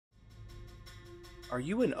Are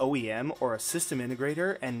you an OEM or a system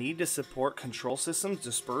integrator and need to support control systems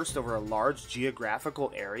dispersed over a large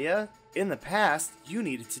geographical area? In the past, you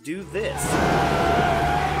needed to do this.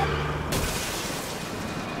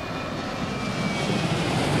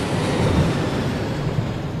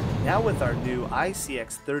 Now with our new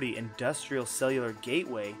ICX30 Industrial Cellular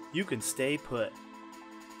Gateway, you can stay put.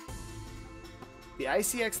 The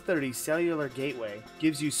ICX30 Cellular Gateway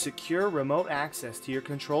gives you secure remote access to your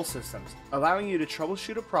control systems, allowing you to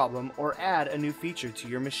troubleshoot a problem or add a new feature to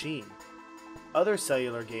your machine. Other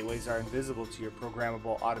cellular gateways are invisible to your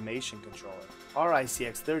programmable automation controller. Our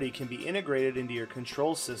ICX30 can be integrated into your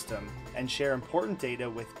control system and share important data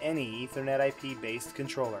with any Ethernet IP-based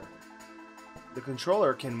controller. The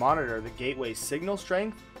controller can monitor the gateway's signal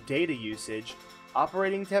strength, data usage,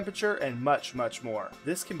 operating temperature, and much more.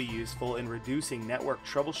 This can be useful in reducing network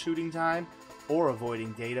troubleshooting time or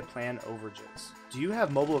avoiding data plan overages. Do you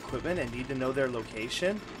have mobile equipment and need to know their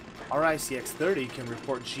location? Our ICX30 can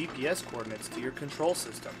report GPS coordinates to your control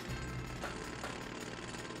system.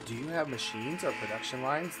 Do you have machines or production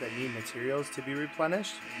lines that need materials to be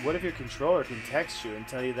replenished? What if your controller can text you and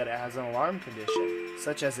tell you that it has an alarm condition,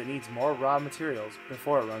 such as it needs more raw materials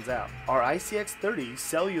before it runs out? Our ICX30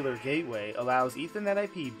 Cellular Gateway allows Ethernet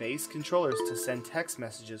IP-based controllers to send text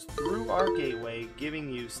messages through our gateway, giving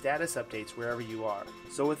you status updates wherever you are.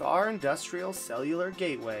 So with our Industrial Cellular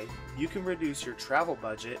Gateway, you can reduce your travel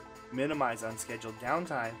budget, minimize unscheduled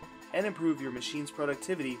downtime, and improve your machine's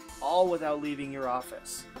productivity, all without leaving your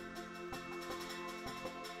office.